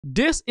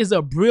This is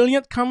a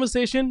brilliant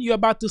conversation you're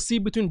about to see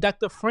between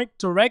Dr. Frank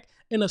Turek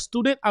and a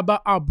student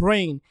about our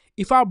brain.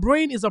 If our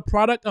brain is a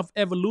product of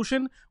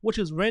evolution, which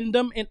is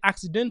random and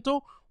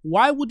accidental,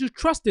 why would you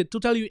trust it to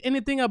tell you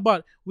anything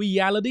about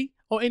reality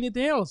or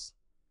anything else?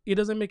 It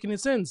doesn't make any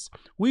sense.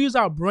 We use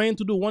our brain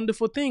to do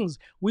wonderful things.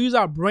 We use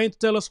our brain to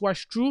tell us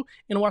what's true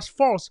and what's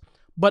false.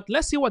 But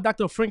let's see what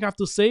Dr. Frank have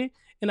to say,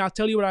 and I'll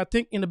tell you what I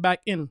think in the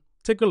back end.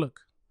 Take a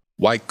look.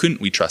 Why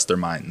couldn't we trust their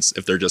minds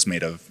if they're just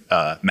made of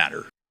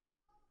matter?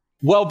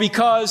 Well,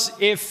 because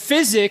if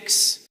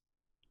physics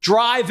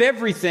drive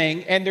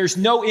everything and there's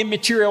no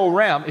immaterial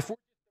realm, if we're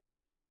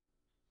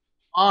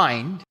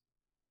mind,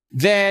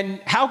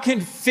 then how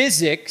can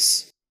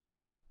physics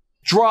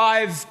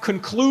drive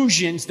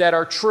conclusions that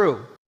are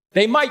true?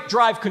 They might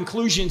drive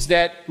conclusions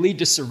that lead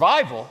to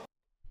survival,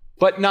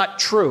 but not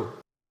true.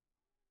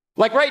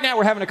 Like right now,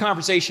 we're having a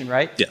conversation,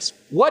 right? Yes.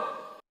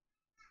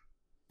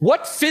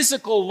 What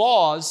physical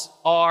laws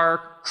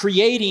are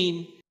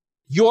creating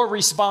your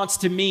response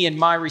to me and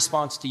my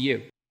response to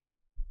you?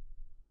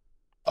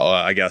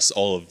 I guess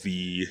all of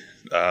the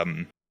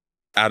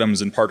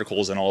atoms and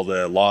particles and all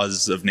the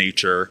laws of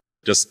nature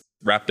just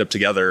wrapped up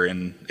together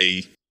in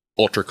a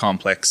ultra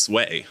complex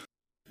way.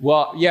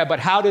 Well, yeah, but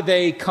how do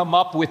they come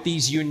up with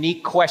these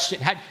unique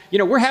questions?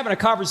 We're having a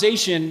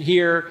conversation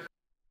here.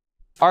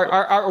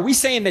 Are we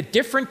saying that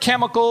different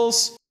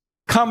chemicals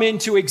come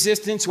into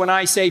existence when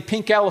I say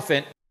pink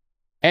elephant,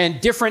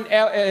 and different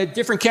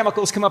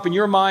chemicals come up in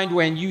your mind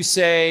when you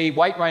say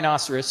white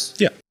rhinoceros?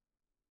 Yeah.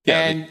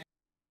 And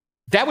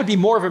that would be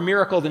more of a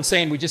miracle than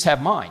saying we just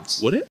have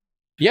minds. Would it?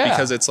 Yeah.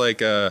 Because it's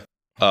like I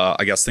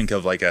guess think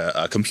of like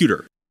a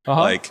computer.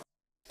 Uh-huh.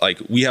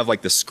 Like we have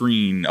like the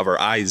screen of our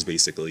eyes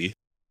basically,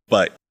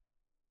 but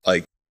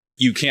like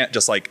you can't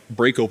just like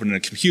break open a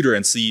computer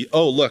and see,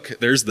 oh look,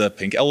 there's the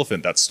pink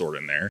elephant that's stored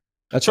in there.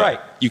 That's right.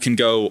 You can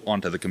go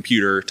onto the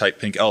computer, type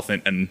pink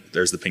elephant, and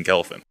there's the pink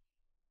elephant.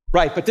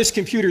 Right, but this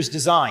computer's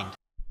designed.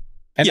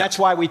 And that's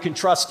why we can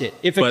trust it.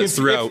 If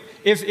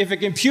a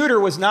computer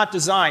was not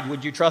designed,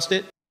 would you trust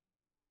it?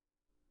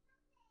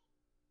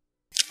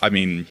 I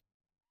mean,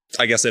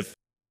 I guess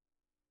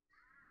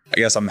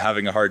I'm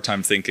having a hard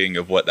time thinking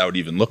of what that would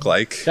even look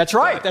like. That's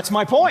right. That's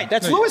my point.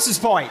 That's Lewis's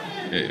point.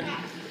 Yeah.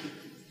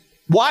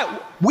 Why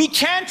we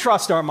can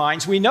trust our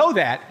minds, we know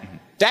that. Mm-hmm.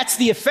 That's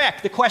the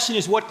effect. The question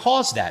is what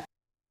caused that?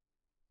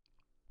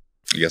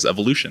 I guess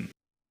evolution.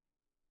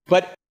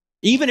 But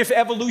even if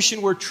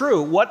evolution were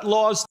true, what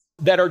laws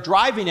that are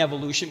driving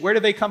evolution, where do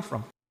they come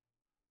from?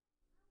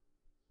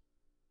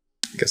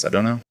 I guess I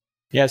don't know.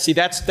 Yeah, see,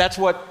 that's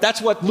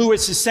what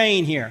Lewis is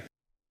saying here.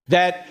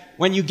 That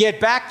when you get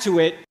back to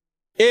it,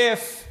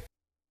 if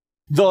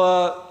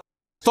the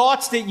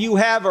thoughts that you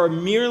have are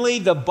merely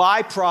the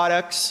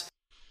byproducts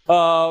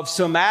of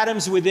some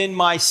atoms within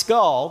my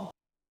skull,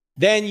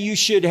 then you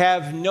should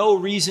have no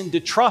reason to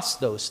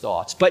trust those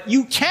thoughts. But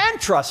you can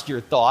trust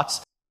your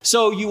thoughts,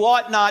 so you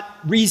ought not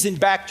reason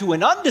back to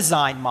an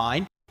undesigned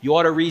mind. You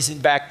ought to reason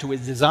back to a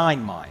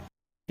designed mind.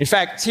 In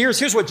fact,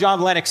 here's what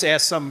John Lennox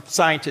asked some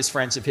scientist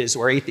friends of his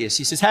who are atheists.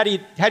 He says, how do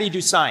you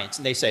do science?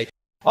 And they say,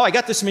 oh, I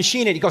got this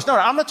machine. And he goes, no,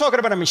 I'm not talking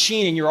about a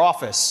machine in your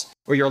office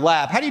or your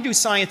lab. How do you do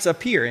science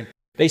up here? And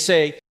they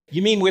say,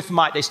 you mean with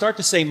mind? They start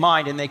to say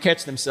mind, and they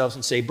catch themselves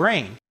and say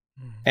brain.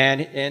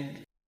 And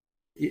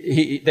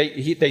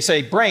they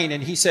say brain,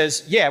 and he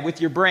says, yeah, with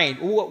your brain.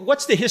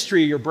 What's the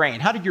history of your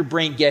brain? How did your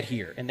brain get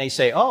here? And they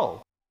say,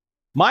 oh,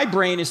 my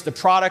brain is the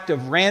product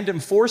of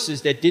random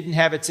forces that didn't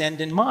have its end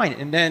in mind.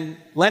 And then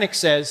Lennox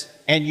says,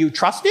 and you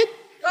trust it?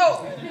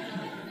 Oh.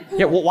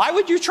 Yeah, well, why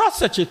would you trust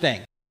such a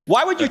thing?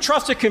 Why would you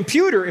trust a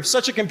computer if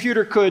such a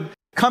computer could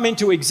come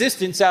into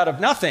existence out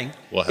of nothing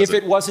if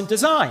it wasn't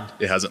designed?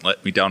 It hasn't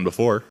let me down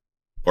before.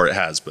 Or it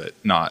has, but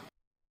not.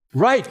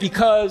 Right,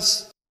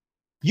 because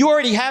you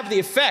already have the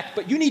effect,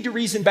 but you need to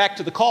reason back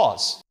to the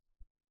cause.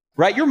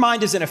 Right? Your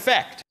mind is an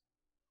effect.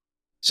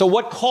 So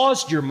what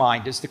caused your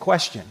mind is the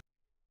question.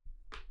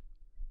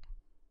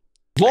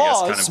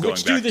 Laws,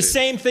 which do the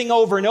same thing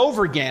over and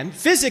over again.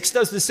 Physics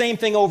does the same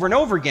thing over and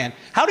over again.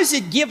 How does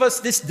it give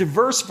us this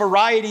diverse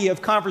variety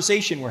of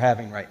conversation we're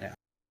having right now?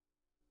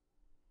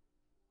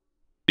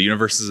 The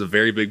universe is a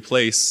very big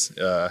place.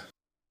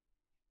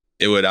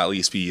 It would at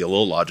least be a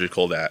little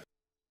logical that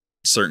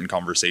certain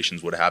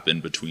conversations would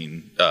happen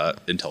between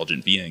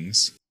intelligent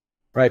beings.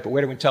 Right, but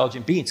where do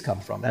intelligent beings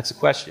come from? That's the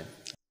question.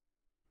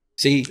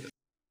 See,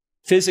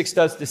 physics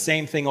does the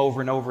same thing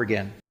over and over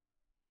again.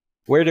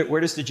 Where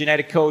does the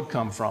genetic code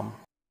come from?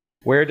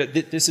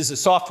 This is a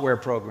software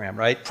program,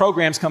 right?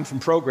 Programs come from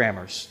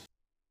programmers.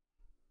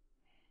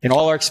 In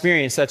all our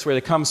experience, that's where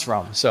it comes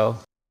from. So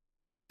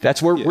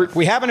that's where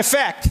we have an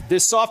effect,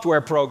 this software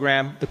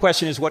program. The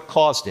question is, what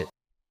caused it?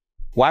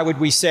 Why would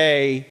we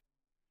say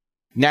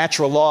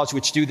natural laws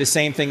which do the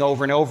same thing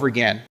over and over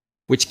again,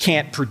 which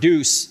can't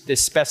produce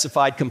this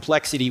specified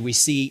complexity we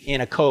see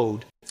in a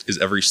code? Is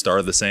every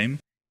star the same?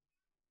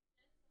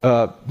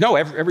 No,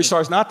 every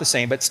star is not the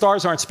same, but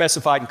stars aren't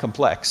specified and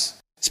complex.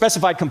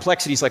 Specified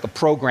complexity is like a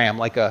program,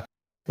 like a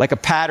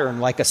pattern,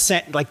 like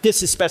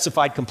this is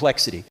specified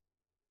complexity.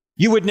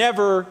 You would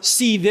never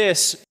see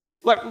this.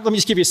 Let me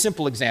just give you a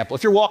simple example.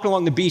 If you're walking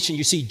along the beach and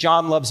you see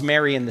John loves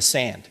Mary in the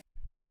sand,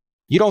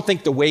 you don't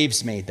think the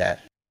waves made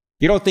that.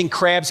 You don't think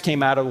crabs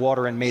came out of the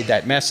water and made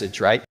that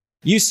message, right?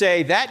 You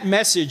say that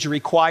message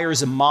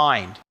requires a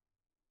mind.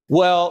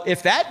 Well,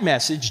 if that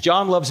message,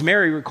 John loves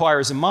Mary,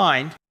 requires a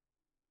mind,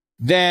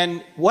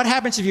 then what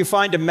happens if you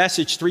find a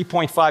message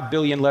 3.5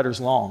 billion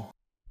letters long?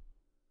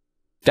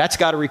 That's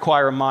got to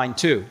require a mind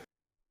too.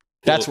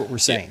 That's what we're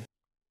saying.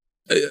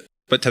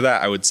 But to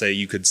that, I would say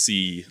you could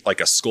see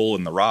like a skull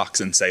in the rocks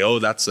and say, oh,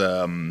 that's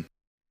a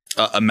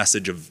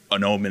message of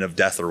an omen of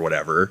death or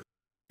whatever.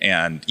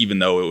 And even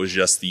though it was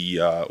just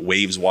the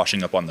waves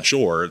washing up on the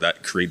shore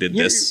that created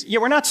this. Yeah,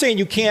 we're not saying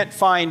you can't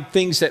find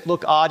things that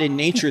look odd in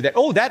nature that,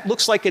 oh, that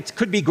looks like it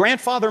could be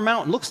Grandfather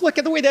Mountain. Looks like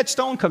the way that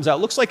stone comes out.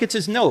 Looks like it's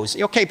his nose.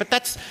 Okay, but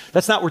that's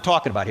not what we're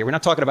talking about here. We're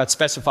not talking about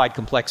specified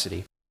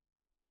complexity.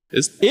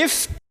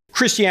 If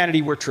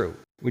Christianity were true,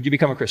 would you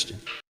become a Christian?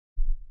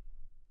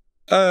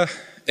 Yeah.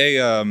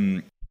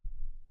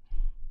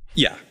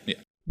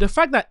 The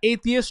fact that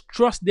atheists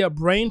trust their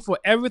brain for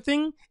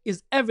everything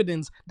is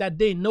evidence that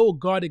they know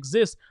God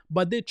exists,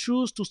 but they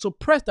choose to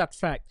suppress that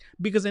fact.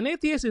 Because an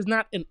atheist is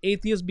not an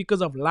atheist because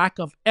of lack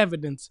of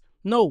evidence.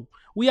 No,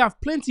 we have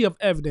plenty of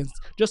evidence.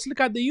 Just look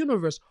at the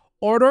universe.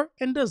 Order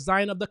and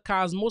design of the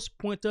cosmos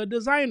point to a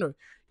designer.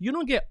 You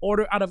don't get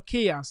order out of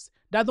chaos.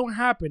 That don't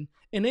happen.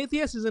 An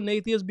atheist is an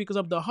atheist because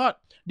of the heart.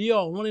 They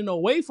are running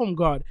away from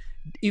God.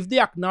 If they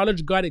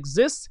acknowledge God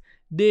exists,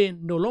 they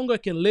no longer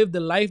can live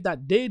the life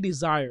that they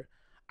desire.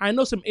 I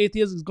know some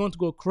atheists is going to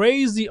go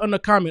crazy on the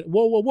comment.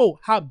 Whoa.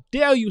 How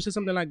dare you say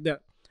something like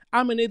that?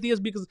 I'm an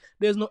atheist because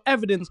there's no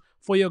evidence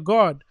for your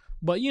God.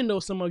 But you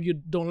know, some of you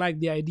don't like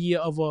the idea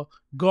of a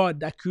God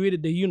that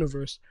created the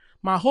universe.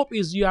 My hope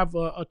is you have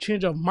a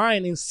change of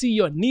mind and see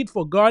your need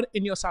for God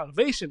and your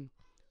salvation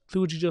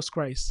through Jesus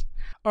Christ.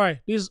 All right,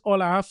 this is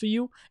all I have for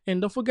you.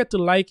 And don't forget to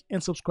like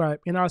and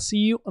subscribe. And I'll see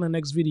you on the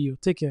next video.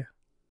 Take care.